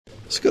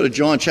Let's go to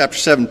John chapter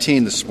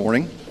 17 this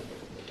morning.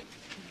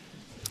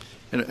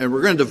 And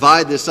we're going to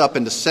divide this up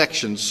into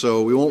sections,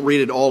 so we won't read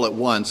it all at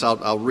once.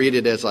 I'll read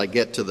it as I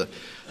get to the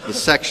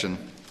section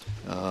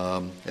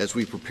as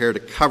we prepare to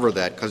cover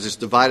that, because it's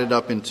divided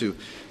up into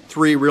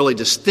three really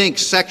distinct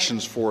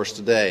sections for us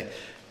today.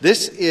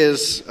 This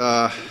is,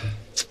 I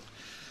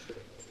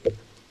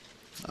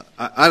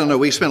don't know,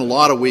 we spent a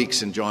lot of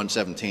weeks in John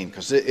 17,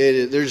 because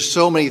there's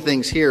so many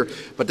things here,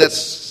 but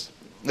that's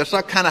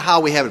not kind of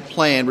how we have it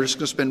planned. We're just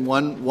going to spend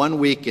one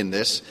week in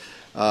this.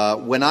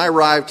 When I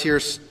arrived here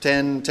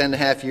 10 and a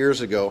half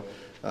years ago,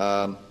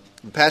 the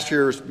past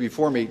years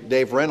before me,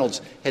 Dave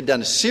Reynolds, had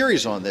done a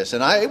series on this,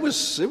 and it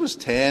was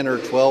 10 or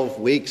 12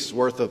 weeks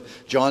worth of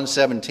John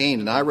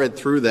 17, and I read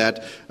through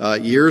that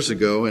years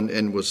ago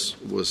and was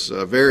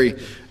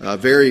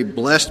very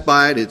blessed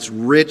by it. It's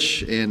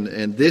rich,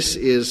 and this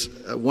is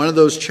one of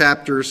those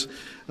chapters.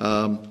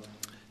 If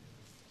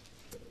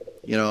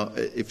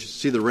you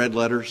see the red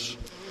letters,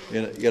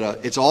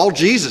 it's all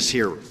Jesus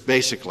here,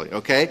 basically,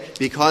 okay?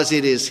 Because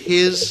it is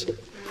His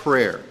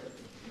prayer.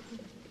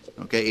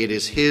 Okay, it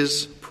is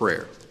His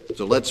prayer.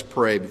 So let's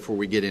pray before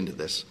we get into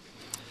this.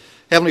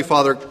 Heavenly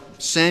Father,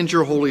 send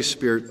your Holy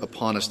Spirit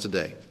upon us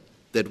today,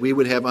 that we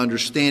would have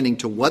understanding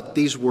to what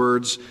these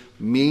words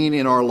mean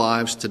in our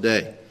lives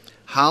today,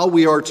 how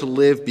we are to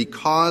live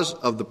because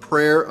of the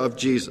prayer of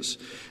Jesus,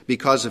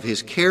 because of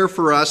His care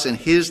for us and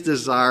His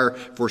desire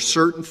for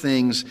certain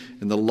things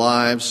in the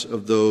lives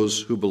of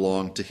those who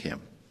belong to Him.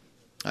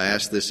 I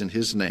ask this in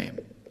His name.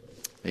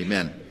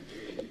 Amen.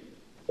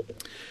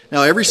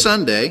 Now, every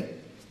Sunday,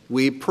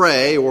 we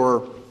pray,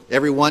 or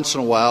every once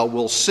in a while,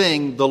 we'll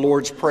sing the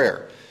Lord's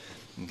Prayer.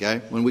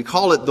 Okay? When we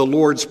call it the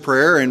Lord's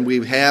Prayer, and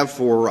we have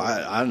for,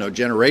 I don't know,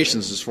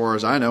 generations as far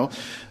as I know,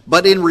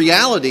 but in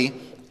reality,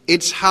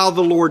 it's how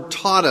the Lord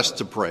taught us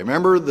to pray.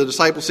 Remember, the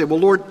disciples say, well,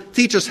 Lord,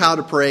 teach us how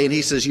to pray. And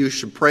He says, you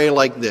should pray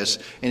like this.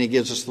 And He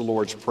gives us the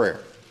Lord's Prayer.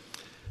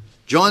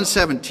 John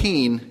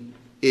 17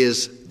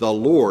 is the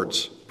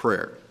Lord's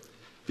Prayer,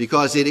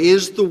 because it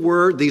is the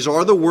word, these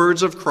are the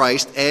words of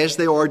Christ as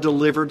they are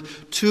delivered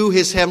to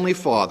His Heavenly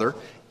Father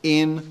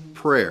in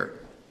prayer.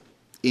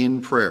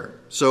 In prayer.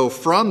 So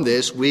from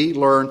this, we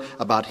learn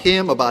about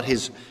Him, about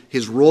His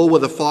role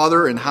with the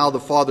Father, and how the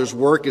Father's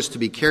work is to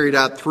be carried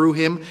out through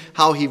Him,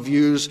 how He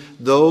views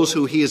those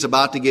who He is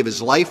about to give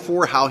His life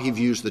for, how He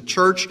views the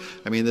church.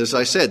 I mean, as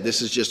I said,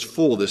 this is just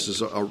full. This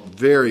is a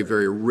very,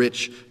 very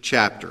rich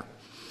chapter.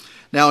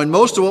 Now, in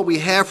most of what we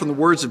have from the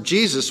words of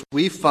Jesus,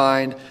 we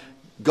find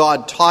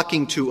God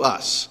talking to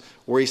us,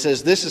 where He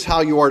says, this is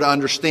how you are to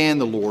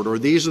understand the Lord, or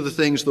these are the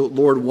things the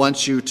Lord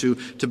wants you to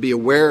be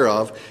aware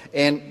of.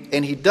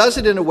 And He does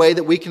it in a way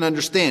that we can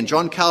understand.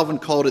 John Calvin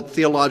called it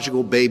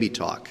theological baby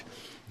talk.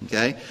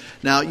 Okay?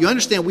 Now, you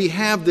understand, we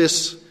have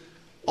this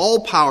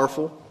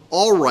all-powerful,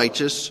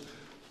 all-righteous,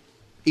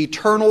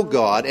 eternal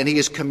God, and He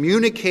is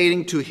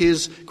communicating to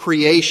His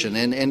creation,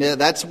 and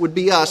that would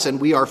be us, and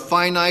we are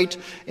finite,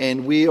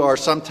 and we are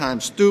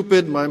sometimes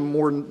stupid,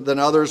 more than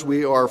others,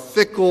 we are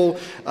fickle,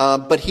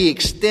 but He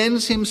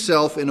extends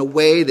Himself in a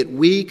way that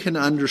we can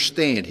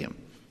understand Him.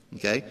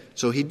 Okay?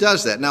 So He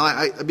does that. Now,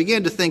 I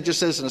began to think,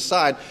 just as an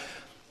aside,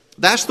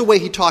 that's the way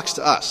He talks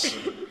to us,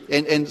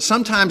 and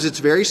sometimes it's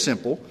very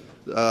simple.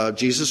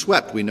 Jesus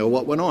wept. We know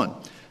what went on.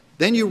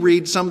 Then you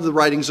read some of the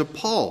writings of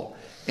Paul,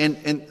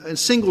 and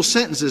single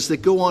sentences that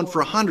go on for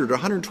 100 or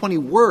 120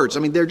 words. I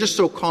mean, they're just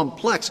so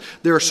complex.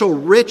 They're so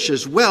rich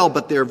as well,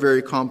 but they're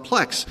very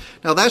complex.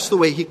 Now, that's the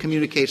way He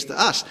communicates to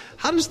us.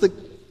 How does the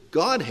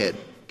Godhead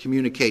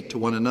communicate to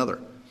one another?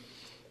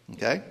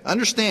 Okay?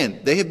 Understand,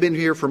 they have been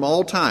here from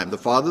all time, the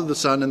Father, the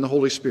Son, and the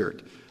Holy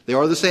Spirit. They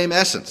are the same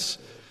essence.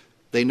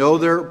 They know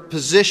their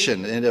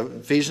position. In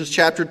Ephesians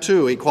chapter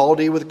 2,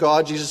 equality with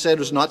God, Jesus said,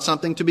 was not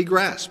something to be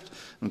grasped.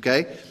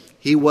 Okay?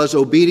 He was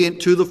obedient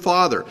to the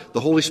Father. The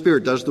Holy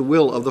Spirit does the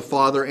will of the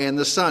Father and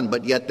the Son,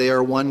 but yet they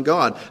are one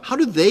God. How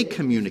do they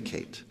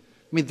communicate?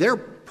 I mean, they're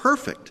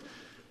perfect,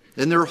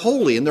 and they're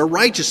holy, and they're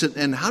righteous,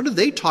 and how do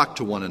they talk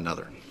to one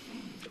another?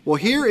 Well,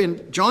 here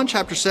in John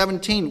chapter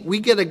 17,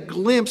 we get a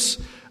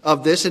glimpse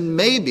of this, and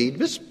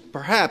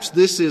perhaps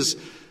this is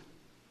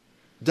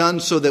done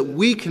so that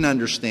we can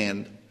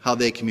understand how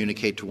they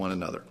communicate to one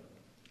another.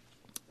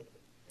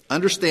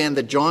 Understand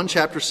that John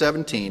chapter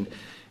 17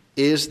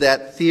 is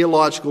that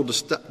theological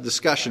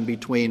discussion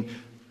between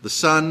the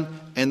Son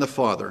and the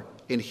Father.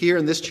 And here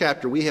in this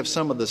chapter, we have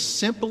some of the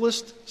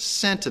simplest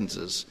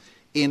sentences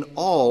in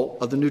all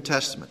of the New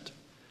Testament.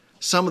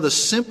 Some of the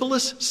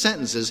simplest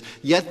sentences,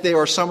 yet they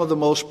are some of the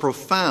most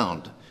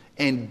profound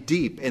and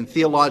deep and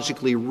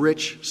theologically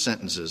rich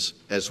sentences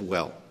as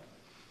well.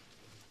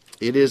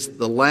 It is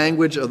the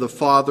language of the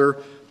Father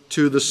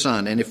to the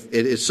Son. And if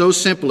it is so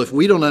simple, if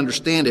we don't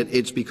understand it,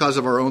 it's because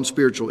of our own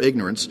spiritual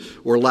ignorance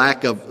or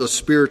lack of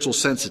spiritual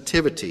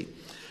sensitivity.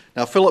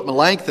 Now, Philip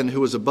Melanchthon,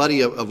 who was a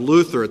buddy of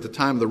Luther at the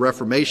time of the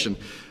Reformation,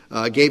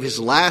 gave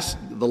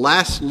the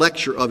last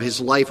lecture of his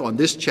life on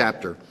this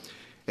chapter.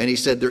 And he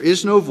said, "There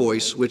is no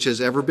voice which has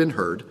ever been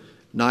heard,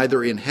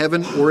 neither in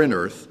heaven or in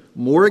earth,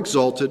 more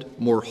exalted,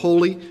 more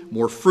holy,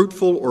 more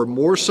fruitful, or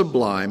more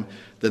sublime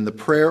than the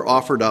prayer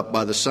offered up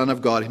by the Son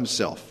of God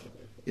himself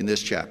in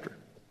this chapter.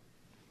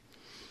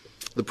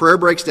 The prayer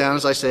breaks down,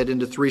 as I said,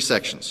 into three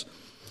sections.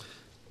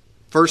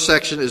 First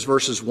section is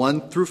verses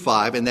 1 through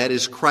 5, and that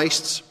is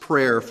Christ's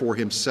prayer for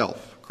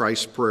himself.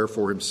 Christ's prayer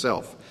for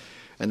himself.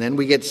 And then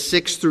we get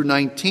 6 through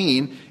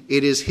 19.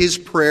 It is his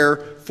prayer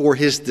for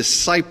his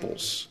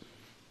disciples.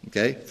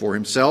 Okay, for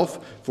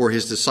himself, for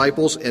his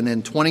disciples. And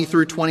then 20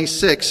 through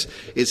 26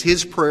 is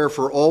his prayer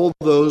for all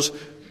those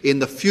in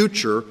the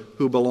future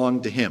who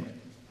belong to him.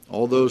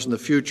 All those in the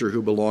future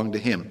who belong to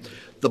him.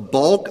 The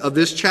bulk of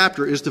this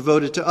chapter is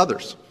devoted to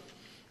others.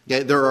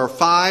 Okay, there are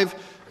five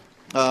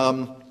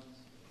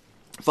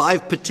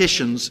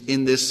petitions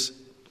in this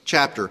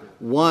chapter.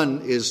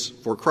 One is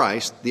for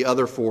Christ. The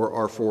other four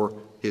are for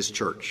his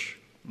church.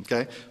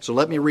 Okay, so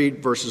let me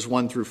read verses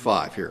 1 through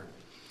 5 here.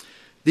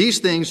 These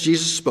things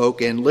Jesus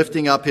spoke, and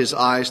lifting up his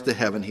eyes to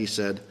heaven, he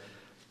said,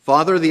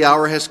 Father, the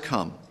hour has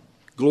come.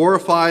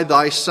 Glorify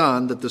thy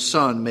Son, that the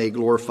Son may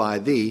glorify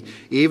thee,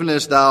 even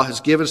as thou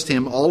hast givest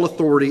him all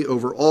authority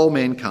over all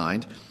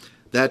mankind,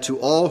 that to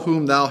all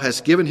whom thou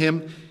hast given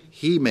him,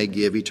 he may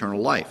give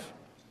eternal life.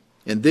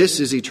 And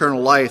this is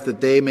eternal life, that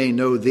they may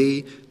know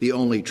thee, the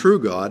only true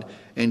God,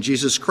 and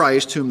Jesus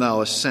Christ, whom thou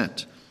hast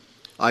sent.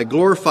 I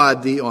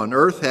glorified thee on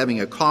earth,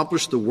 having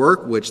accomplished the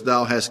work which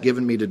thou hast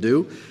given me to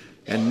do.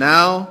 And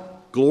now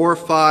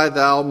glorify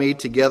thou me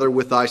together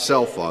with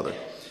thyself, Father,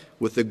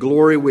 with the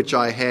glory which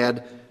I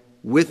had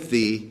with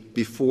thee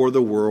before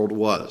the world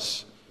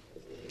was.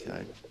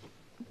 Okay.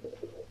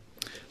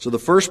 So the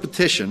first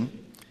petition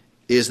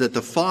is that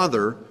the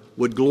Father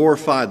would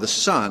glorify the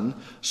Son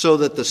so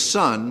that the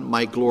Son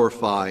might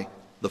glorify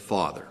the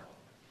Father.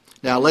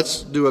 Now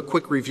let's do a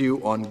quick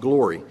review on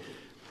glory.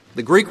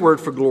 The Greek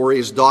word for glory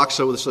is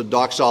doxo. This is a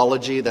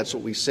doxology. That's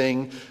what we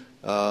sing.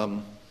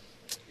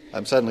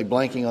 I'm suddenly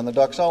blanking on the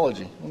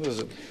doxology. What is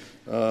it?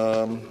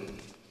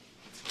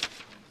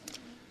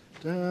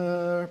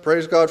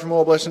 Praise God from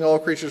all blessing, all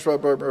creatures,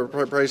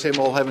 praise him,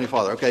 all heavenly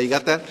Father. Okay, you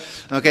got that?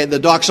 Okay, the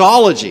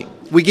doxology.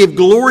 We give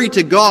glory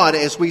to God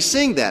as we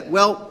sing that.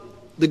 Well,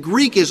 the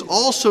Greek is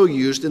also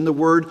used in the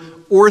word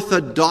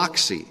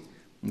orthodoxy.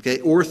 Okay,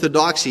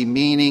 orthodoxy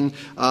meaning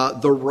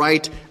the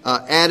right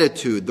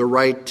attitude, the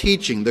right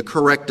teaching, the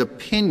correct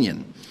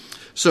opinion.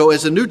 So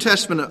as the New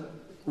Testament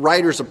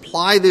writers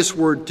apply this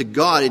word to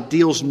God, it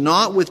deals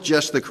not with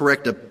just the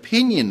correct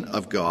opinion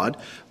of God,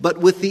 but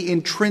with the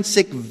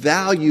intrinsic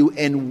value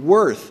and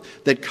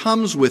worth that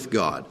comes with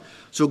God.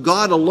 So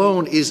God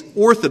alone is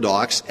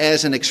orthodox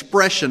as an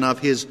expression of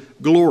his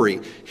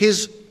glory.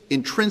 His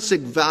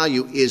intrinsic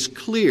value is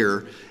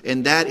clear,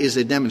 and that is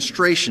a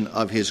demonstration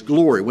of his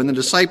glory. When the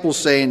disciples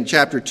say in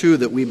chapter 2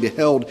 that we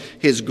beheld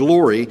his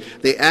glory,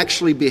 they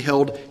actually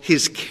beheld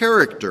his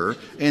character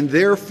and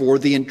therefore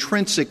the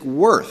intrinsic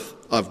worth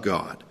of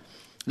God.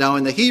 Now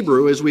in the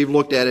Hebrew, as we've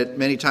looked at it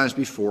many times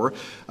before,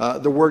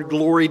 the word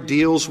glory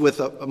deals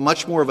with a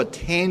much more of a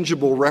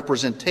tangible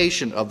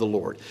representation of the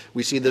Lord.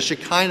 We see the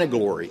Shekinah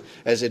glory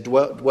as it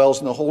dwells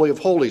in the Holy of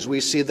Holies. We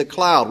see the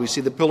cloud. We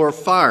see the pillar of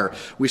fire.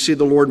 We see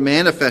the Lord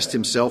manifest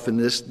himself in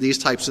these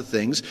types of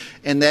things.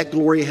 And that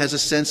glory has a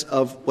sense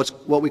of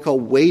what we call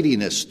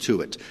weightiness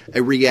to it,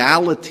 a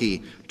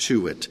reality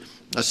to it,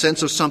 a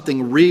sense of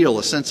something real,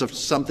 a sense of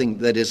something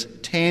that is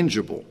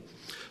tangible.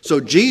 So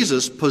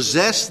Jesus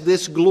possessed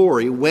this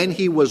glory when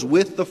he was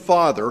with the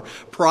Father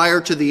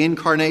prior to the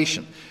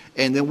incarnation.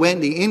 And then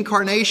when the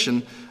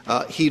incarnation,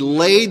 he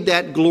laid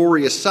that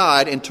glory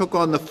aside and took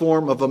on the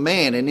form of a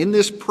man. And in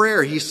this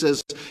prayer, he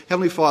says,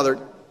 Heavenly Father,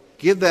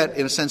 give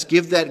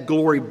that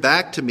glory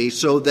back to me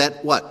so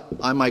that what?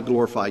 I might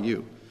glorify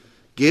you.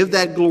 Give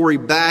that glory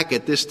back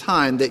at this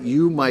time that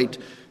you might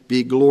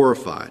be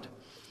glorified.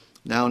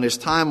 Now, in his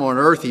time on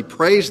earth, he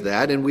prays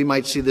that, and we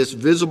might see this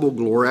visible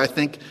glory. I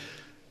think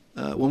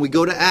when we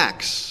go to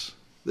Acts,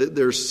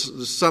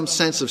 there's some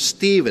sense of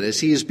Stephen as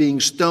he is being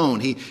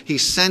stoned. He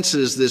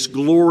senses this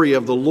glory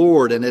of the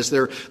Lord, and as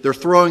they're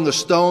throwing the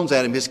stones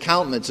at him, his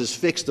countenance is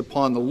fixed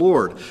upon the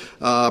Lord.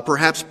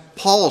 Perhaps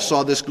Paul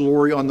saw this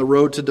glory on the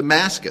road to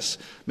Damascus.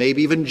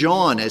 Maybe even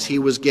John, as he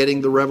was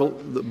getting the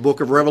book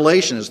of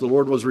Revelation, as the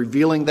Lord was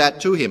revealing that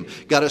to him,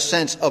 got a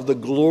sense of the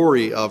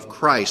glory of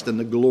Christ and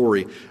the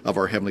glory of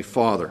our Heavenly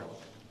Father.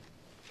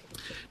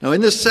 Now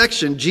in this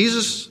section,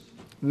 Jesus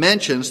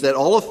mentions that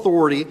all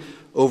authority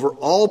over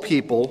all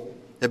people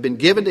have been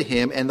given to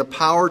him and the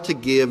power to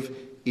give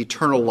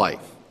eternal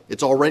life.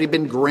 It's already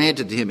been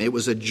granted to him. It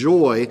was a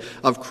joy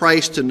of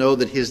Christ to know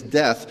that his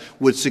death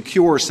would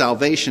secure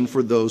salvation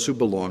for those who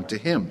belong to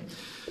him.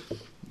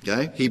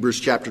 Okay?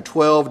 Hebrews chapter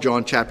 12,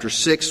 John chapter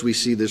 6, we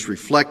see this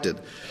reflected.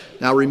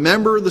 Now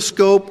remember the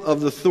scope of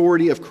the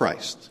authority of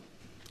Christ.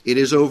 It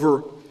is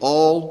over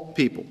all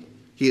people.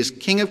 He is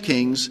King of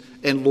kings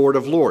and Lord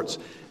of lords.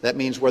 That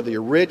means whether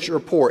you're rich or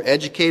poor,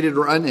 educated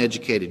or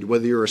uneducated,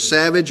 whether you're a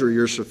savage or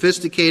you're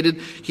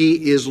sophisticated,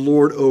 he is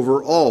Lord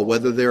over all.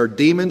 Whether they are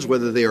demons,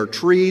 whether they are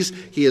trees,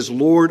 he is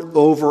Lord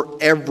over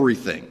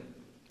everything.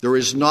 There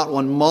is not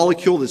one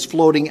molecule that's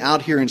floating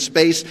out here in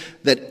space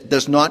that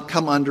does not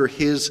come under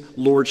his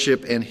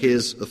lordship and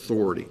his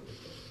authority.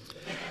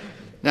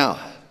 Now,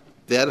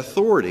 that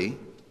authority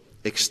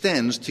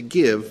extends to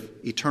give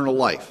eternal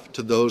life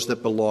to those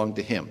that belong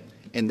to him.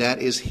 And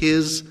that is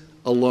his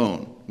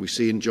alone. We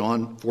see in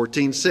John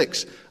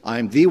 14:6, I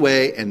am the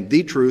way and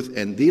the truth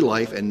and the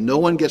life, and no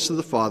one gets to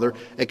the Father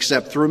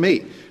except through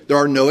me. There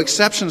are no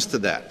exceptions to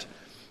that.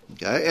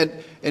 Okay?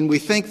 And we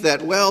think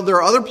that, well, there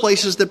are other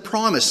places that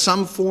promise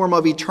some form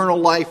of eternal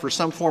life or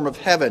some form of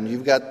heaven.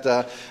 You've got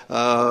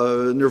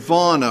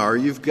nirvana, or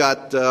you've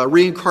got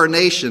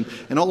reincarnation.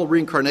 And all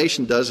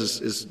reincarnation does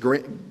is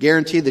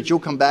guarantee that you'll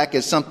come back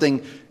as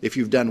something, if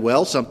you've done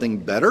well, something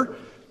better.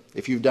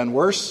 If you've done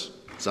worse,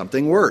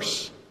 something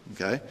worse.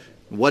 Okay?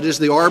 What's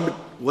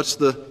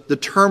the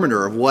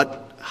determiner of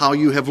how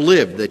you have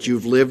lived, that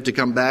you've lived to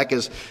come back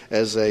as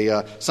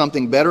a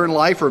something better in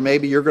life, or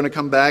maybe you're going to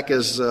come back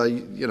as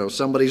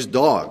somebody's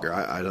dog, or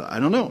I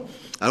don't know.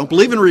 I don't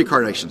believe in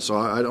reincarnation, so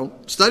I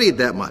don't study it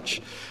that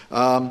much.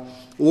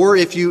 Or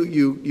if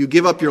you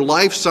give up your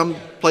life, some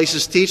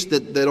places teach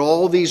that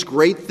all these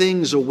great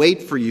things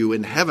await for you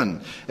in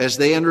heaven as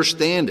they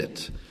understand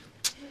it.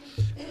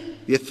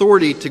 The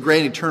authority to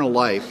grant eternal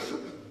life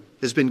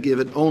has been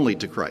given only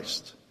to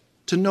Christ,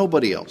 to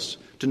nobody else,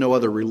 to no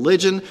other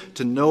religion,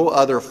 to no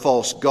other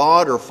false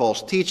god or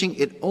false teaching.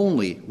 It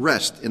only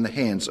rests in the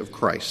hands of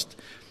Christ.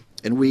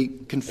 And we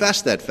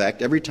confess that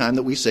fact every time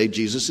that we say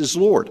Jesus is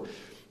Lord.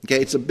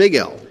 Okay, it's a big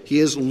L. He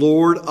is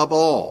Lord of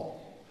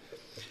all.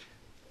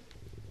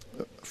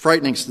 A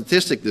frightening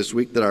statistic this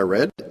week that I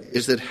read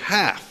is that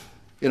half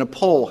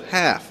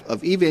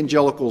of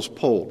evangelicals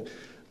polled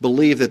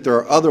believe that there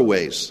are other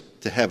ways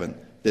to heaven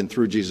than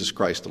through Jesus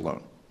Christ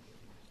alone.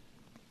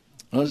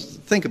 Let's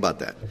think about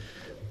that.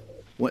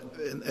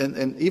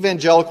 And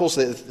evangelicals,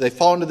 they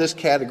fall into this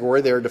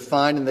category. They're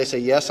defined and they say,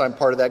 yes, I'm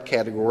part of that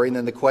category. And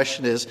then the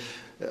question is,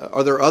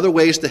 are there other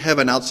ways to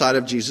heaven outside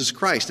of Jesus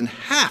Christ? And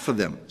half of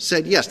them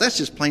said yes. That's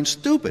just plain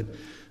stupid.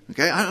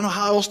 Okay, I don't know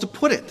how else to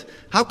put it.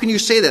 How can you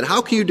say that?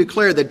 How can you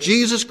declare that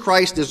Jesus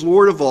Christ is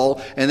Lord of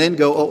all and then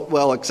go, oh,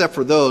 well, except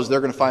for those,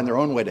 they're going to find their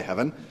own way to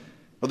heaven,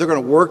 or they're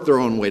going to work their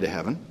own way to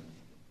heaven?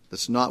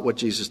 That's not what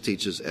Jesus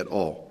teaches at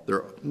all.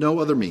 There are no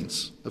other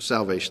means of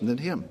salvation than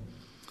him.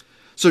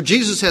 So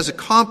Jesus has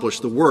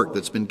accomplished the work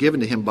that's been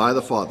given to him by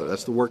the Father.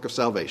 That's the work of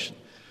salvation.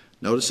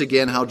 Notice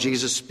again how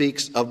Jesus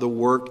speaks of the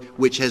work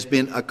which has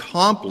been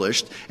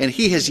accomplished, and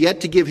he has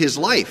yet to give his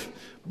life.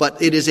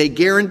 But it is a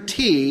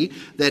guarantee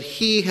that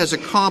he has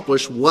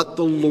accomplished what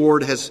the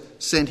Lord has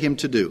sent him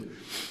to do.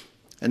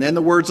 And then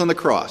the words on the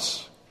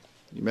cross.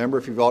 You remember,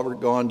 if you've ever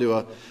gone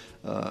to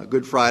a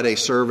Good Friday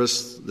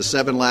service, the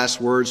 7 last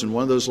words, and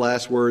one of those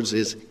last words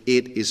is,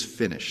 it is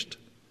finished.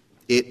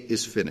 It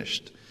is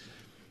finished.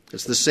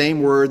 It's the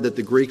same word that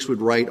the Greeks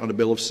would write on a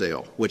bill of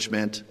sale, which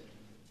meant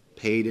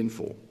paid in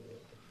full.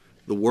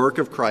 The work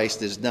of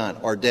Christ is done.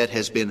 Our debt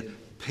has been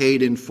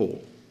paid in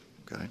full.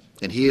 Okay?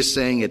 And he is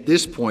saying at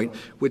this point,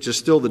 which is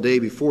still the day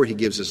before he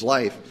gives his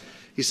life,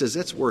 he says,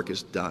 that work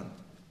is done.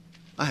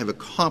 I have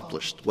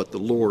accomplished what the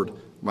Lord,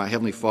 my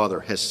Heavenly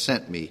Father, has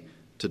sent me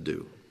to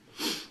do.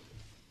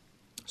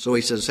 So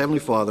he says, Heavenly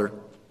Father,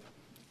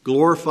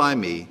 glorify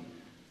me,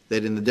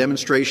 that in the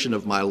demonstration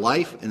of my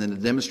life and in the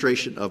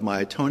demonstration of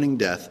my atoning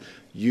death,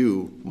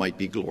 you might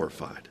be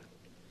glorified.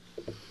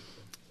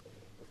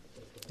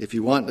 If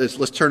you want,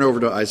 let's turn over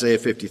to Isaiah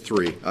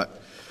 53.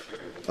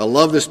 I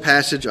love this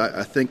passage.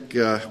 I think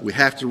we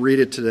have to read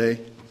it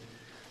today.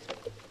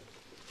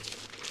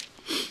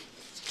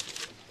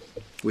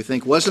 We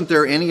think, wasn't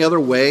there any other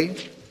way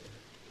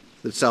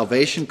that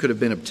salvation could have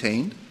been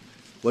obtained?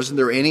 Wasn't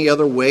there any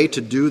other way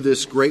to do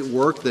this great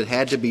work that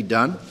had to be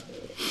done?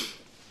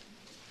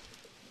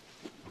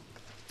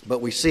 But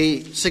we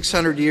see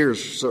 600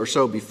 years or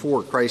so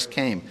before Christ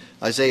came,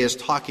 Isaiah is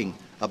talking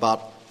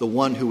about the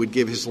one who would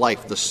give his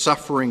life, the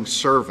suffering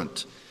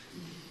servant.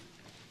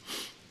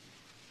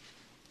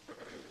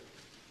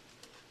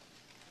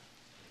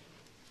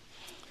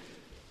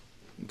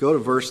 Go to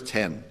verse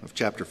 10 of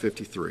chapter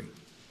 53.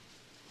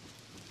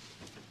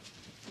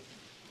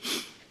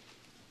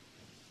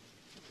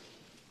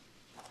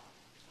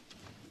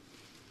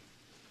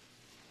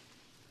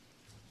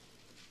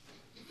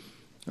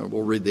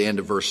 We'll read the end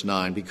of verse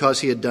 9. Because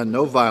he had done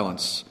no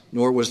violence,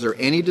 nor was there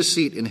any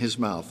deceit in his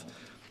mouth,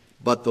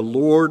 but the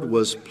Lord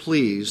was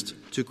pleased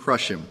to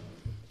crush him,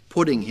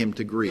 putting him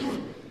to grief.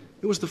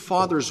 It was the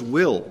Father's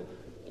will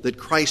that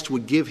Christ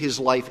would give his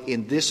life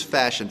in this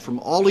fashion. From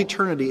all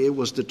eternity, it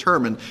was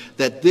determined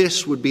that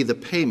this would be the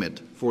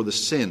payment for the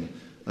sin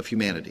of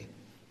humanity,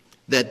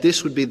 that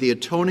this would be the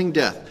atoning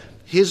death.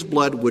 His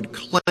blood would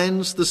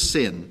cleanse the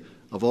sin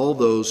of all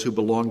those who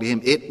belong to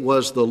him. It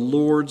was the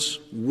Lord's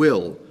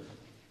will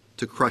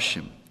to crush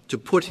him, to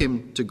put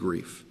him to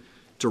grief,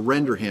 to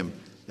render him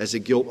as a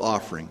guilt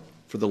offering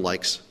for the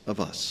likes of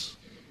us.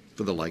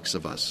 For the likes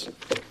of us.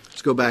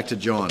 Let's go back to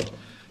John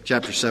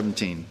chapter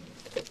 17.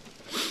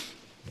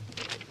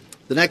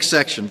 The next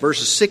section,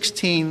 verses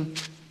 16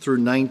 through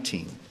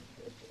 19.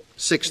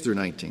 6 through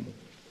 19.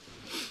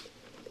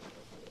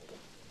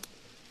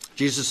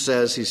 Jesus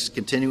says, he's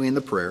continuing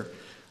the prayer,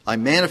 I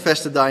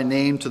manifested thy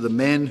name to the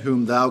men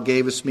whom thou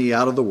gavest me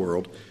out of the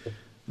world.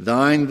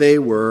 Thine they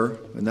were,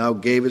 and thou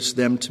gavest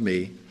them to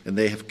me, and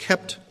they have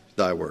kept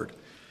thy word.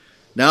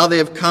 Now they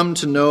have come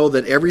to know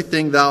that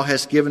everything thou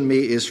hast given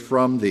me is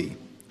from thee.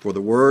 For the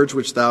words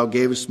which thou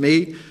gavest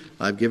me,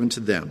 I have given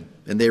to them.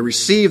 And they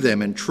received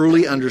them and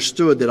truly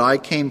understood that I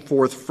came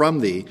forth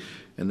from thee,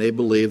 and they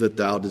believe that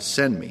thou didst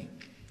send me.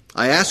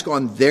 I ask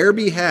on their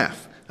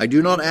behalf. I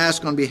do not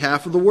ask on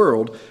behalf of the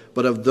world,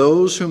 but of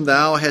those whom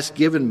thou hast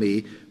given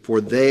me, for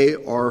they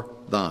are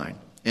thine.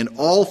 And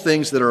all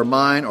things that are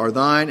mine are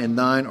thine, and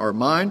thine are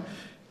mine,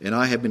 and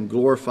I have been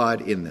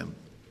glorified in them.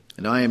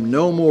 And I am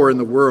no more in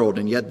the world,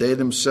 and yet they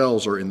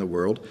themselves are in the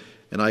world,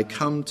 and I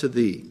come to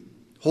thee.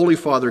 Holy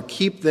Father,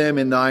 keep them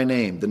in thy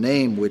name, the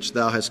name which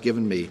thou hast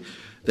given me,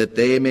 that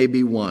they may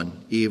be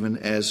one, even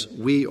as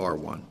we are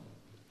one.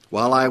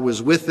 While I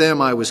was with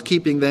them, I was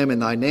keeping them in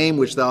thy name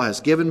which thou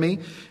hast given me,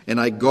 and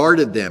I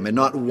guarded them, and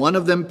not one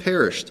of them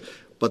perished,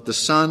 but the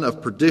son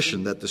of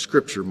perdition, that the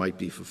scripture might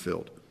be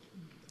fulfilled.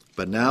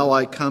 But now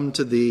I come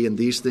to thee, and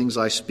these things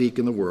I speak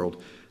in the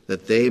world,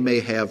 that they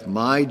may have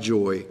my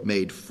joy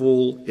made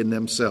full in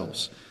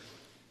themselves.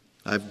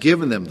 I have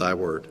given them thy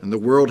word, and the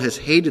world has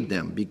hated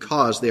them,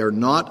 because they are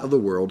not of the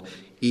world,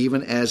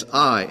 even as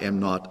I am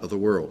not of the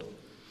world.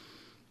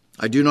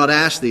 I do not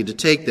ask thee to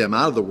take them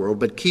out of the world,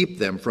 but keep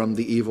them from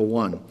the evil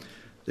one.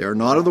 They are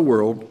not of the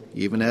world,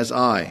 even as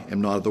I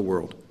am not of the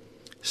world.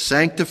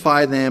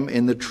 Sanctify them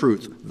in the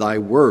truth. Thy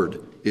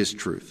word is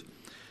truth.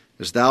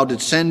 As thou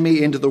didst send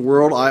me into the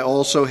world, I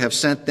also have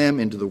sent them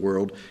into the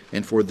world,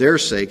 and for their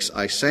sakes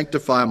I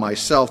sanctify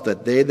myself,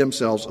 that they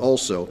themselves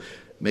also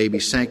may be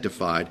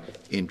sanctified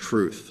in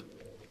truth.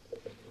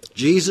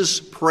 Jesus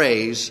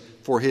prays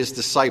for his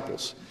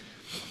disciples.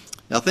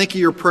 Now think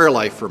of your prayer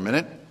life for a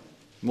minute.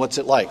 What's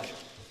it like? Do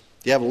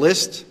you have a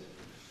list?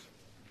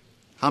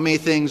 How many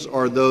things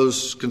are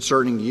those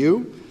concerning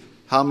you?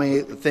 How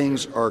many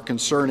things are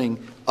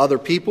concerning other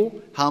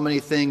people? How many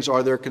things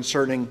are there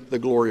concerning the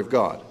glory of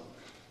God?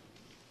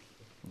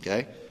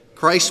 Okay?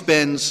 Christ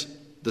spends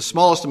the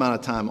smallest amount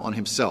of time on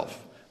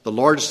himself, the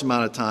largest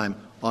amount of time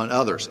on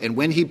others. And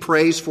when he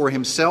prays for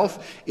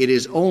himself, it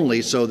is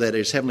only so that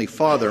his heavenly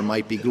Father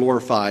might be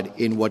glorified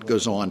in what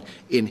goes on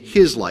in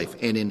his life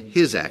and in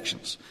his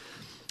actions.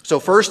 So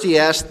first he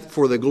asked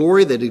for the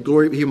glory, that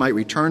he might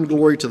return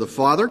glory to the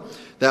Father.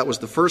 That was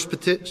the first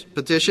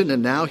petition,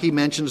 and now he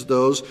mentions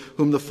those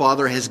whom the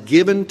Father has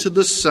given to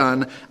the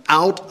Son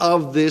out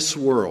of this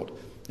world.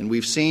 And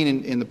we've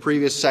seen in the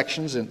previous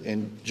sections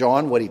in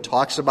John what he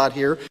talks about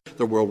here.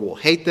 The world will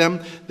hate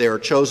them. They are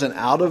chosen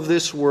out of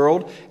this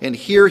world. And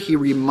here he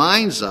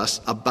reminds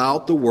us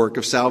about the work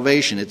of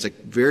salvation. It's a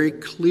very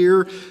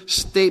clear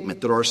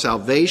statement that our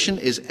salvation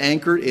is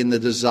anchored in the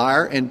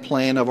desire and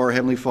plan of our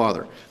Heavenly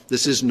Father.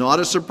 This is not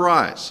a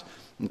surprise.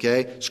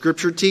 Okay?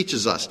 Scripture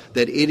teaches us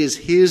that it is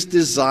his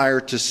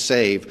desire to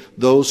save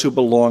those who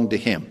belong to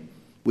him.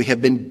 We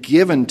have been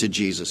given to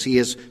Jesus. He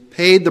has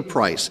paid the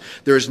price.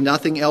 There is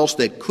nothing else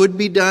that could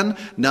be done,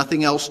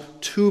 nothing else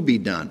to be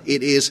done.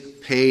 It is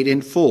paid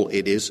in full.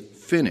 It is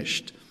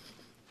finished.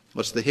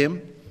 What's the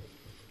hymn?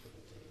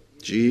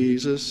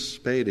 Jesus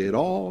paid it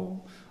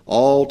all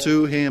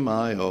to him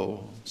I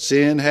owe.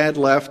 Sin had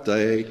left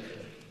a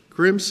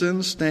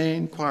crimson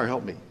stain. Choir,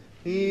 help me.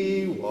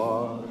 He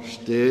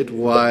washed it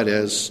white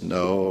as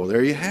snow.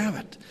 There you have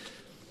it.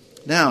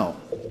 Now,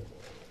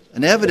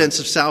 an evidence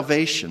of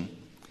salvation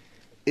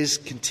is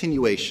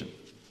continuation.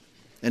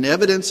 An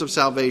evidence of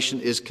salvation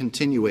is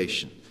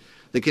continuation.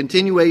 The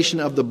continuation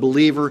of the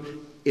believer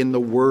in the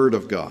Word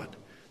of God.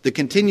 The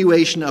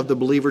continuation of the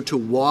believer to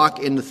walk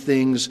in the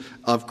things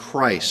of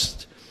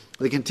Christ.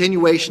 The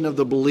continuation of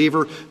the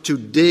believer to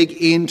dig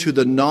into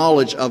the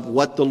knowledge of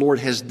what the Lord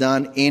has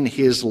done in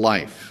his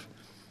life.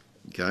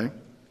 Okay?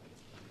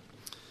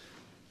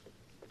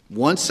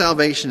 Once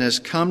salvation has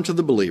come to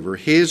the believer,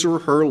 his or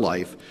her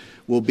life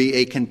will be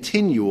a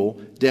continual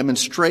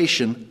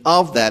demonstration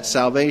of that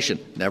salvation.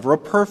 Never a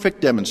perfect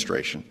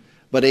demonstration,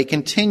 but a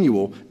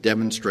continual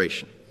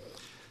demonstration.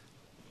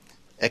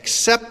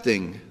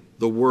 Accepting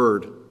the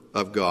Word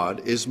of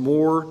God is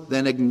more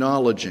than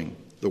acknowledging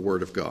the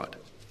Word of God.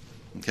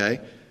 Okay?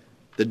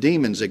 The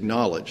demons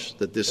acknowledge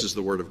that this is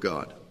the Word of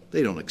God.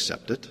 They don't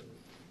accept it.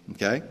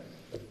 Okay?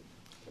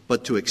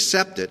 But to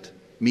accept it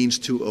means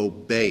to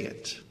obey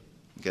it.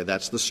 Okay,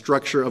 that's the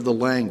structure of the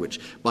language.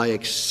 By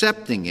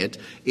accepting it,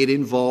 it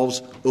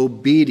involves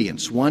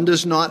obedience. One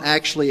does not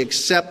actually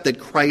accept that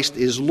Christ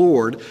is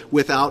Lord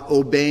without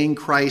obeying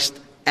Christ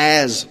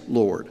as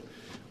Lord.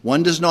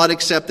 One does not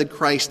accept that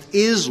Christ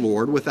is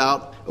Lord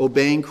without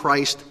obeying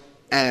Christ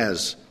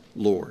as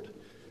Lord.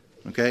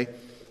 Okay?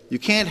 You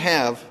can't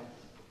have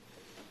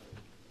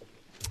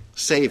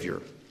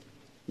Savior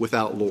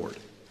without Lord.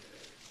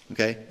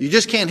 Okay? You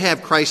just can't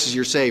have Christ as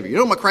your Savior. You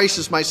know what? Christ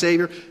is my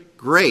Savior?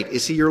 Great.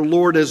 Is he your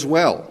Lord as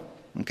well?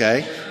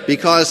 Okay?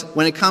 Because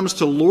when it comes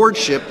to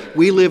lordship,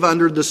 we live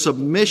under the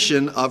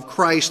submission of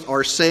Christ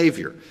our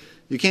Savior.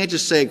 You can't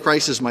just say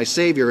Christ is my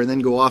Savior and then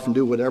go off and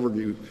do whatever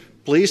you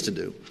please to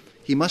do.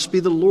 He must be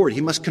the Lord.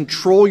 He must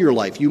control your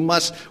life. You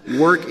must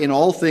work in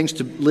all things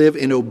to live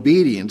in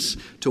obedience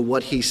to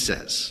what he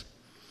says.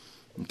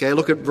 Okay,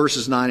 look at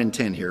verses 9 and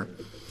 10 here.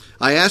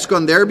 I ask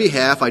on their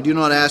behalf. I do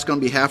not ask on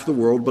behalf of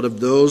the world, but of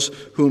those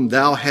whom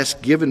thou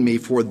hast given me,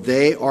 for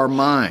they are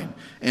mine.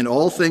 And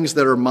all things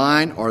that are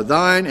mine are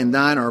thine, and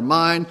thine are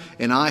mine,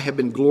 and I have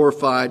been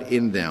glorified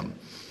in them.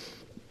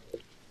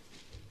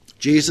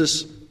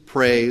 Jesus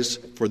prays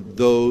for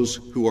those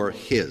who are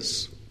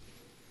his.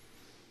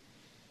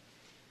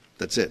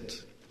 That's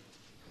it.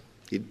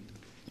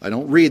 I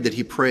don't read that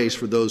he prays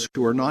for those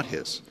who are not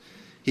his.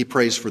 He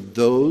prays for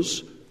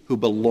those who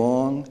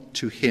belong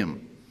to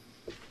him.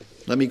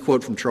 Let me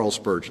quote from Charles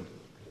Spurgeon.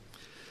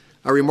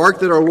 I remark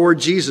that our Lord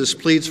Jesus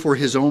pleads for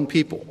his own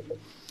people.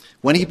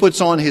 When he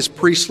puts on his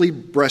priestly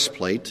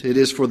breastplate, it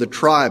is for the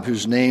tribe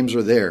whose names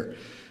are there.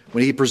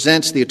 When he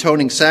presents the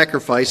atoning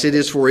sacrifice, it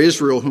is for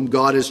Israel whom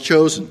God has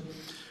chosen.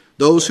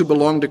 Those who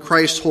belong to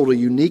Christ hold a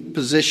unique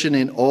position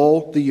in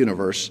all the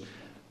universe.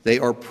 They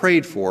are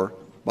prayed for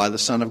by the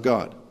Son of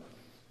God.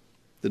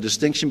 The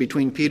distinction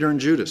between Peter and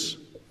Judas.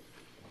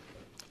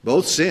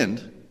 Both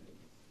sinned.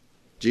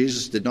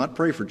 Jesus did not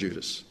pray for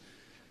Judas.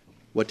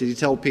 What did he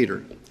tell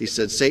Peter? He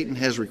said, Satan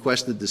has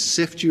requested to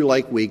sift you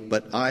like wheat,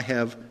 but I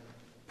have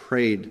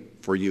prayed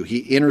for you. He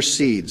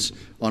intercedes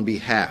on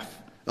behalf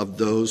of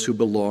those who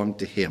belong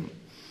to him.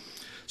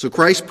 So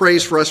Christ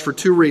prays for us for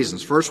two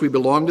reasons. First, we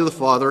belong to the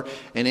Father,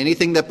 and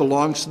anything that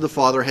belongs to the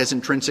Father has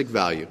intrinsic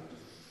value.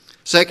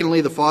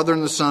 Secondly, the Father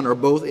and the Son are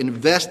both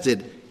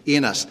invested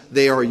in us.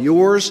 They are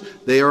yours,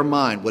 they are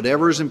mine.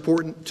 Whatever is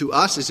important to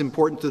us is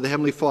important to the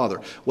Heavenly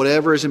Father.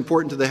 Whatever is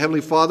important to the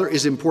Heavenly Father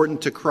is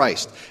important to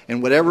Christ.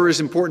 And whatever is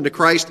important to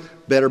Christ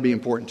better be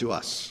important to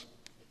us.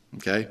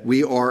 Okay?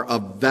 We are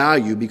of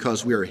value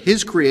because we are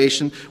his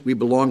creation. We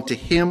belong to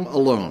him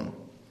alone.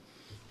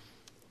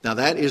 Now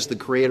that is the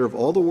creator of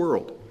all the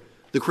world,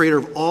 the creator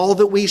of all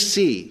that we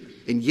see,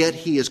 and yet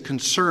he is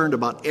concerned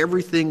about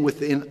everything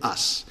within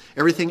us,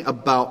 everything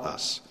about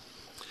us.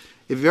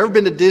 If you've ever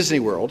been to Disney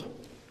World,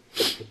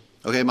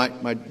 okay,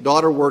 my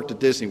daughter worked at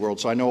Disney World,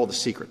 so I know all the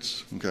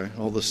secrets, okay,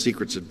 all the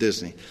secrets of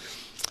Disney.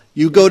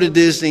 You go to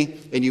Disney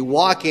and you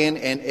walk in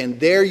and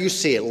there you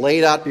see it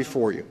laid out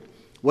before you.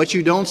 What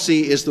you don't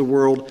see is the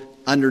world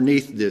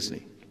underneath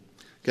Disney.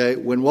 Okay,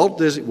 when Walt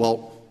Disney,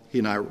 he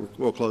and I were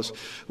real close.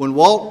 When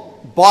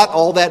Walt bought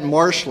all that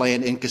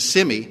marshland in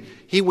Kissimmee,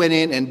 he went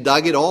in and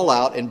dug it all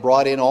out and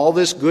brought in all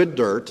this good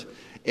dirt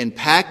and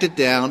packed it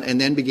down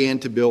and then began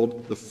to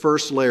build the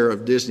first layer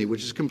of Disney,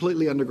 which is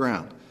completely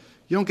underground.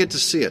 You don't get to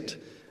see it.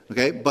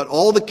 Okay? But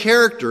all the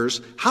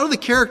characters, how do the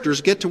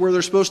characters get to where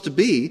they're supposed to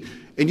be?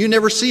 And you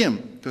never see them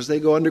because they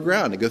go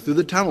underground. They go through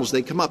the tunnels.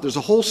 They come up. There's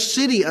a whole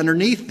city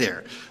underneath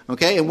there.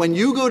 Okay? And when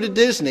you go to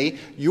Disney,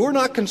 you're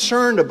not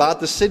concerned about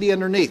the city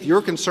underneath.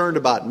 You're concerned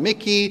about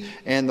Mickey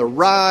and the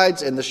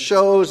rides and the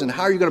shows and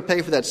how are you going to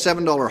pay for that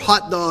 $7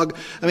 hot dog.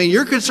 I mean,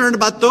 you're concerned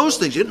about those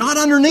things. You're not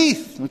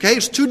underneath. Okay?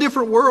 It's two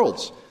different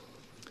worlds.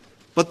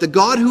 But the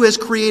God who has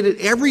created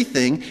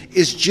everything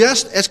is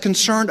just as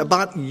concerned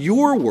about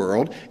your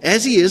world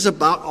as he is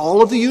about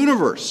all of the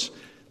universe.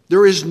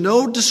 There is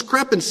no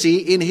discrepancy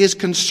in his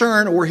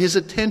concern or his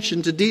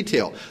attention to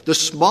detail. The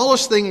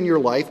smallest thing in your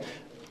life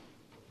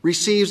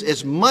receives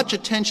as much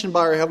attention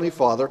by our Heavenly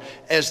Father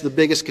as the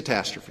biggest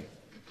catastrophe.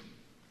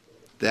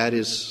 That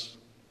is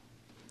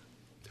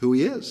who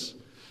he is.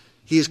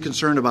 He is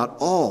concerned about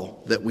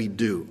all that we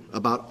do,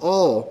 about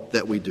all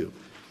that we do.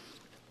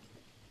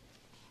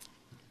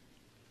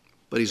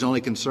 But he's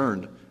only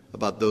concerned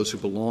about those who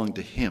belong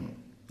to him.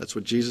 That's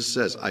what Jesus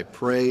says. I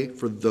pray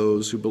for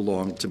those who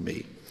belong to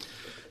me.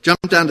 Jump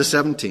down to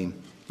 17,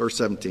 verse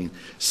 17.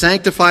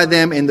 Sanctify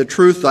them in the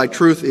truth.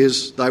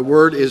 Thy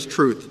word is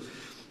truth.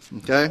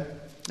 Okay?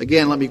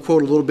 Again, let me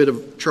quote a little bit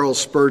of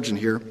Charles Spurgeon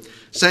here.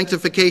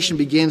 Sanctification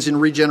begins in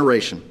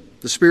regeneration.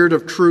 The Spirit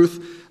of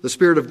truth, the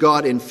Spirit of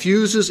God,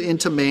 infuses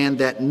into man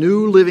that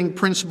new living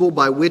principle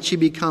by which he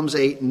becomes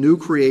a new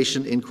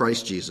creation in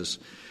Christ Jesus.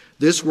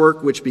 This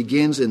work, which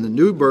begins in the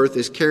new birth,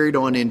 is carried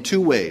on in two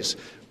ways: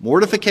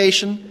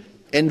 mortification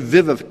and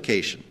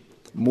vivification.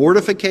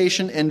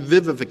 Mortification and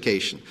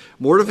vivification.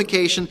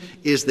 Mortification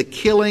is the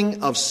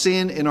killing of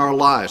sin in our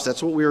lives.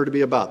 That's what we are to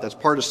be about. That's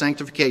part of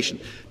sanctification.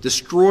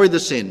 Destroy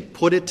the sin.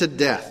 Put it to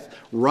death.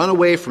 Run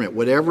away from it,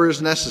 whatever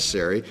is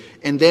necessary.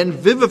 And then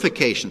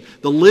vivification,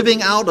 the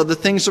living out of the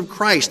things of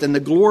Christ and the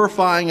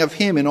glorifying of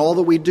him in all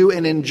that we do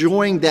and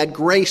enjoying that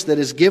grace that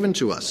is given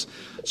to us.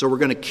 So we're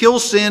going to kill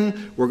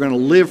sin. We're going to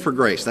live for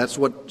grace. That's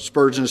what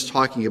Spurgeon is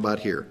talking about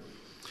here.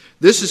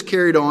 This is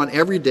carried on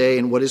every day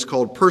in what is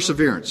called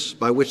perseverance,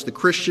 by which the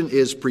Christian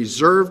is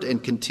preserved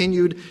and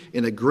continued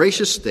in a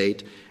gracious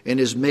state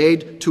and is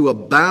made to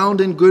abound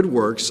in good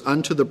works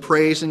unto the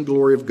praise and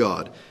glory of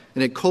God.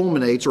 And it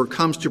culminates or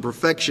comes to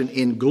perfection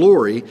in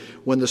glory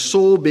when the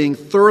soul, being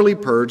thoroughly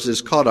purged,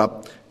 is caught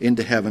up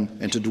into heaven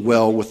and to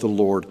dwell with the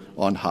Lord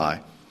on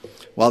high.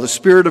 While the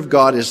Spirit of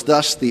God is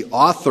thus the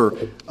author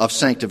of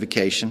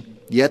sanctification,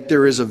 yet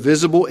there is a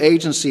visible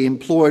agency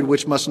employed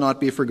which must not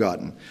be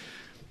forgotten.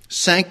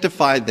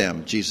 Sanctify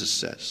them, Jesus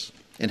says.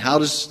 And how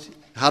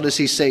does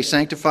he say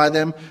sanctify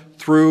them?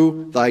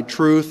 Through thy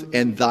truth,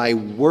 and thy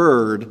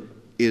word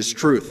is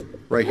truth.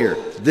 Right here.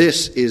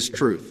 This is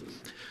truth.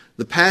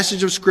 The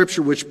passage of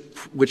Scripture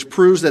which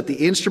proves that the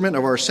instrument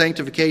of our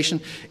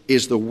sanctification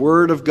is the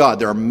Word of God.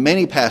 There are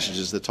many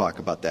passages that talk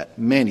about that.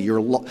 Many.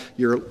 Your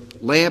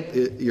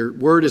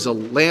word is a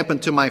lamp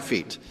unto my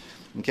feet.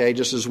 Okay,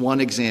 just as one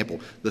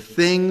example. The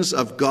things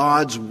of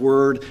God's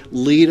Word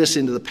lead us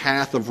into the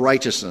path of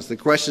righteousness. The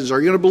question is, are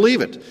you going to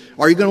believe it?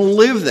 Are you going to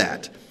live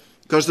that?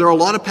 Because there are a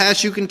lot of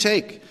paths you can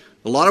take.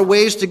 A lot of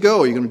ways to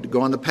go. You're going to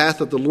go on the path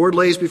that the Lord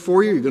lays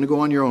before you. You're going to go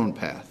on your own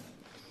path.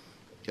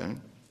 Okay?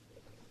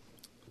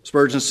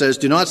 Spurgeon says,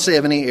 do not say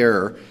of any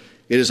error,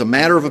 it is a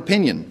matter of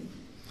opinion.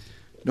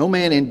 No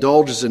man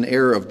indulges in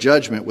error of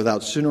judgment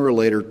without sooner or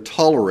later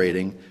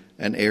tolerating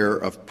an error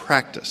of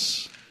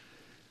practice.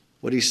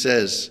 What he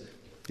says,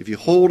 if you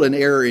hold an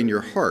error in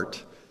your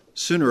heart,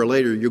 sooner or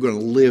later you're going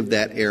to live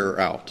that error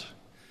out.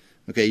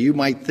 Okay, you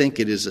might think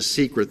it is a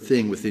secret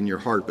thing within your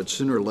heart, but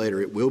sooner or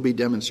later it will be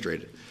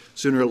demonstrated.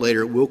 Sooner or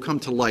later it will come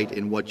to light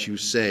in what you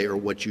say or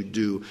what you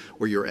do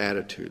or your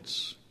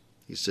attitudes.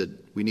 He said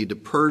we need to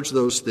purge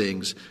those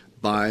things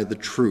by the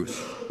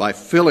truth, by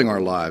filling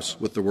our lives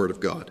with the Word of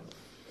God.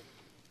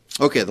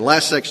 Okay, the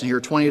last section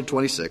here, 20 to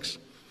 26.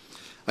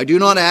 I do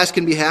not ask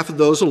in behalf of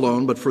those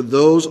alone, but for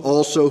those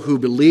also who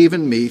believe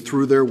in me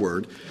through their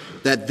word,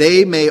 that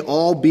they may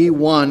all be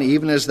one,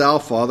 even as thou,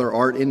 Father,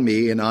 art in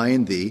me and I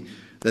in thee,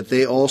 that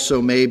they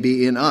also may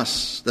be in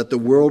us, that the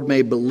world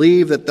may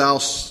believe that thou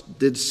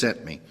didst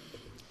send me.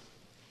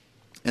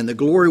 And the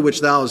glory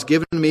which thou hast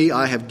given me,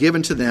 I have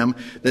given to them,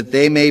 that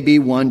they may be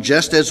one,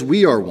 just as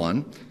we are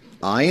one,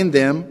 I in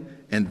them,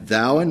 and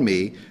thou in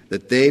me,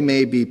 that they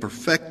may be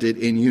perfected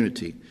in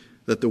unity,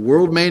 that the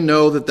world may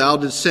know that thou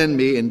didst send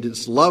me, and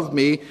didst love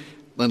me,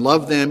 and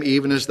love them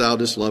even as thou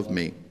didst love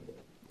me.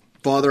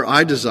 Father,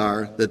 I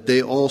desire that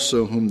they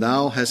also, whom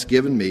thou hast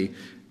given me,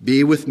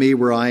 be with me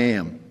where I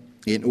am,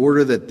 in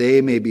order that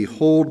they may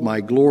behold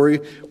my glory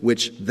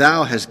which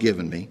thou hast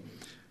given me.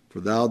 For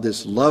thou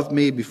didst love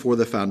me before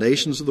the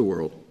foundations of the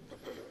world.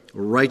 O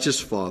righteous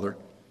Father,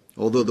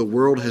 although the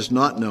world has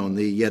not known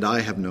thee, yet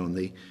I have known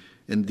thee,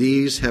 and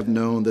these have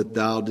known that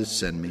thou didst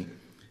send me.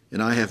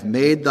 And I have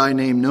made thy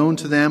name known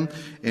to them,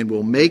 and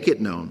will make it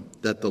known,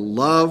 that the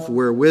love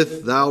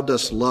wherewith thou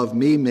dost love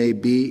me may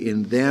be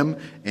in them,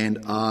 and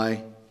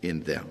I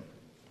in them.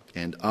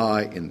 And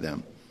I in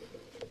them.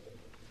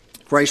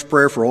 Christ's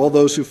prayer for all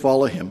those who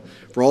follow him,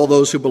 for all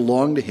those who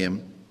belong to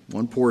him.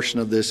 One portion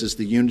of this is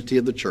the unity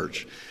of the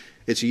church.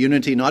 It's a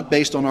unity not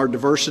based on our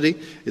diversity.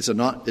 It's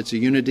a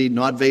unity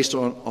not based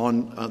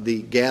on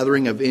the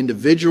gathering of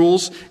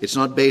individuals. It's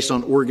not based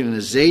on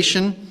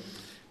organization.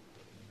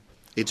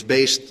 It's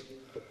based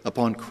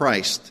upon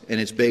Christ, and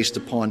it's based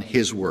upon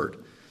his word.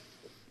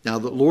 Now,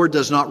 the Lord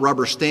does not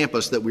rubber stamp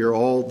us that we are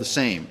all the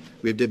same.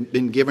 We have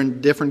been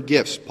given different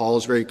gifts. Paul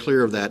is very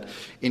clear of that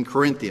in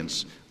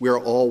Corinthians. We are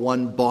all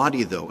one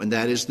body, though, and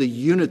that is the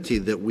unity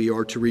that we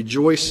are to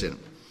rejoice in.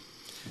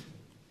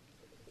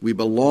 We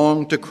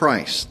belong to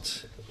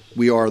Christ.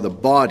 We are the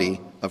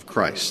body of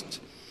Christ.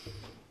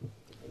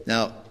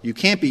 Now, you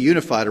can't be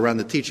unified around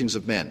the teachings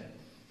of men.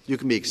 You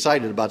can be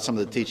excited about some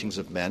of the teachings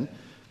of men,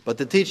 but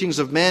the teachings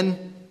of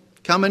men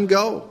come and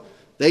go.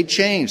 They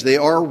change. They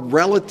are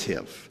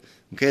relative.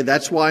 Okay,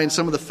 that's why in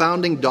some of the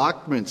founding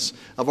documents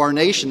of our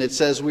nation it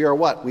says we are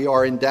what? We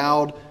are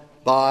endowed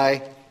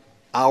by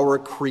our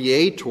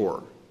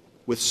Creator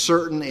with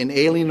certain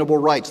inalienable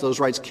rights. Those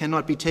rights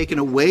cannot be taken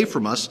away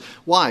from us.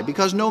 Why?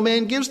 Because no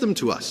man gives them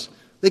to us.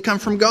 They come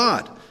from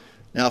God.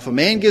 Now, if a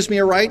man gives me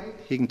a right,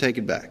 he can take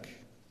it back.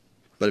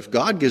 But if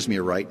God gives me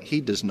a right,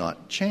 he does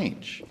not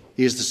change.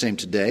 He is the same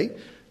today,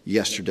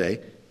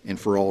 yesterday, and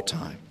for all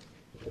time.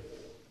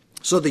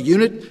 So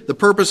the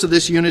purpose of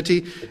this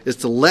unity is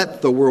to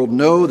let the world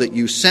know that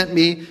you sent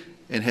me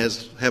and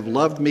have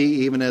loved me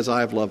even as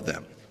I have loved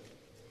them.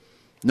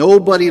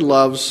 Nobody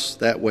loves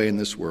that way in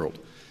this world.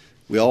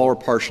 We all are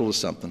partial to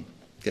something.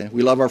 Okay?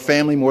 We love our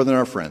family more than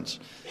our friends.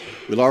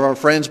 We love our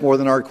friends more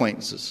than our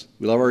acquaintances.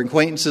 We love our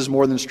acquaintances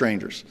more than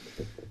strangers.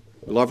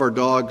 We love our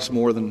dogs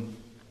more than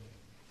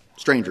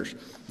strangers.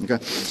 Okay?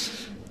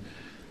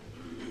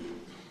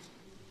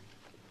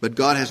 But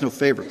God has no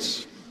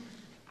favorites.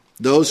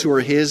 Those who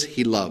are his,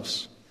 he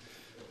loves.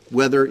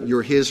 Whether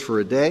you're his for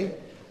a day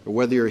or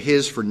whether you're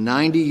his for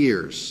 90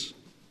 years,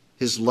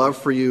 his love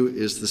for you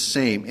is the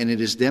same, and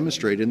it is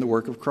demonstrated in the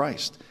work of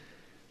Christ.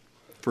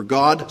 For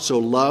God so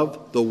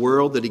loved the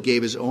world that he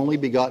gave his only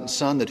begotten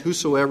Son, that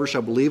whosoever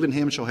shall believe in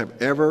him shall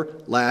have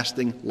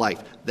everlasting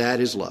life. That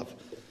is love.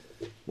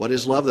 What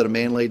is love? That a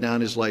man lay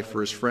down his life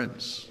for his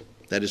friends.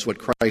 That is what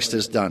Christ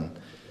has done.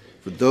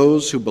 For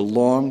those who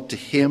belong to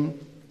him,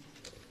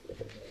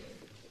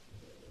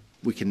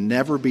 we can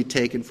never be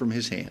taken from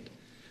his hand.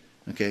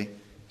 Okay?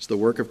 It's the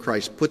work of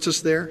Christ puts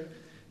us there.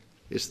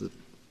 It's the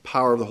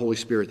power of the Holy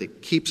Spirit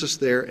that keeps us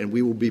there, and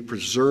we will be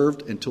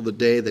preserved until the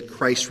day that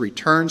Christ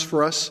returns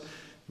for us.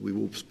 We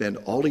will spend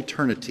all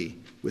eternity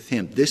with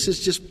him. This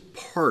is just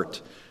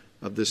part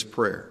of this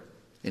prayer.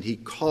 And he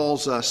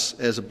calls us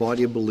as a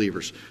body of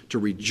believers to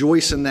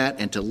rejoice in that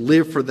and to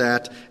live for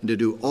that and to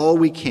do all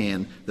we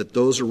can that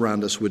those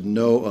around us would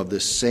know of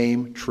this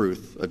same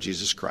truth of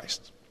Jesus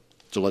Christ.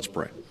 So let's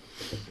pray.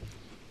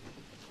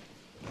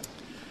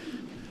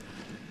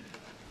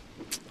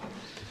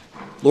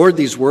 Lord,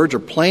 these words are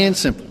plain and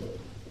simple.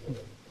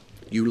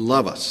 You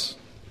love us.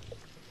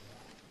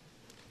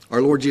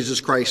 Our Lord Jesus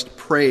Christ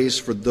prays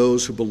for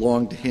those who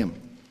belong to him.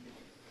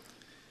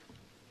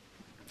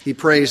 He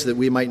prays that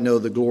we might know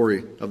the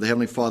glory of the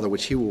Heavenly Father,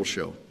 which he will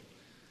show.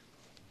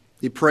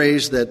 He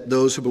prays that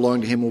those who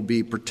belong to him will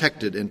be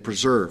protected and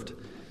preserved.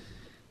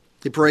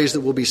 He prays that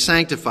we'll be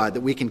sanctified,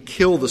 that we can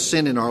kill the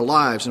sin in our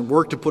lives and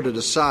work to put it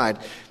aside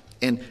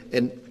and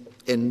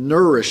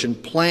nourish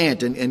and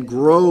plant and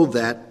grow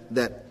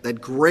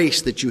that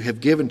grace that you have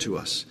given to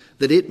us,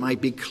 that it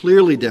might be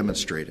clearly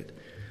demonstrated.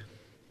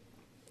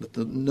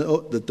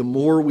 That the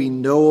more we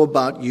know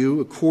about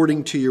you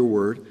according to your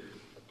word,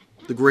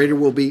 the greater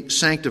we'll be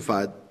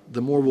sanctified,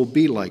 the more we'll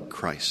be like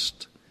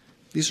Christ.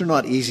 These are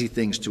not easy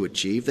things to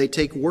achieve. They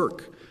take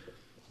work.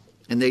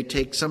 And they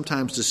take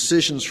sometimes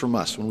decisions from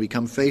us when we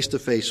come face to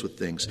face with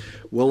things.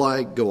 Will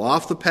I go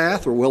off the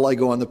path, or will I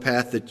go on the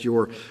path that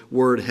your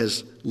word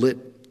has lit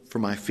for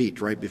my feet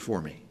right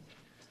before me?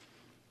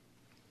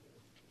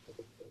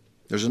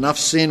 There's enough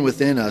sin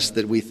within us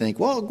that we think,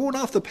 well, going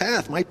off the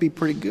path might be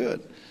pretty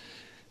good.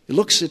 It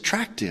looks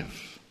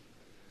attractive.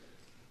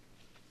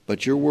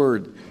 But your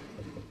word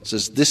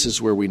says this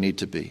is where we need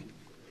to be.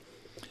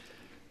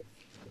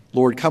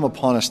 Lord, come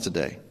upon us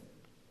today.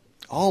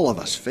 All of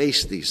us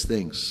face these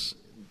things,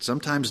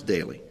 sometimes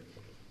daily.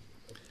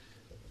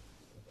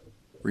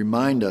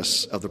 Remind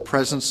us of the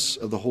presence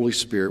of the Holy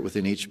Spirit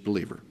within each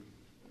believer,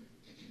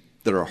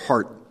 that our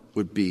heart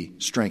would be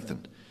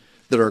strengthened,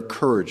 that our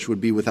courage would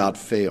be without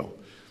fail,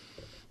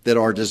 that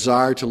our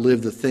desire to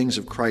live the things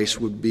of Christ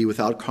would be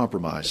without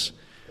compromise,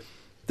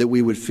 that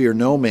we would fear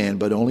no man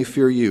but only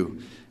fear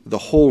you, the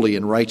holy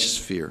and righteous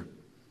fear,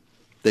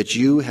 that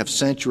you have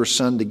sent your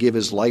Son to give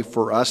his life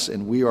for us,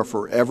 and we are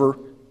forever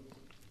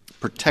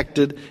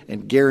protected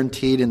and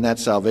guaranteed in that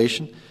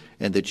salvation,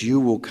 and that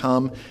you will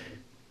come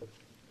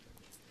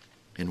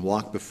and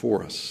walk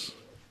before us,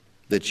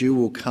 that you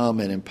will come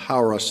and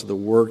empower us to the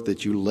work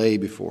that you lay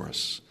before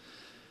us.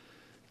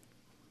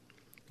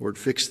 Lord,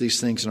 fix these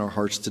things in our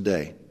hearts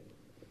today,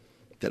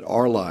 that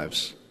our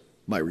lives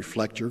might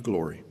reflect your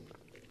glory.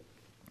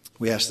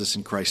 We ask this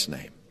in Christ's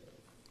name.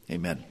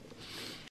 Amen.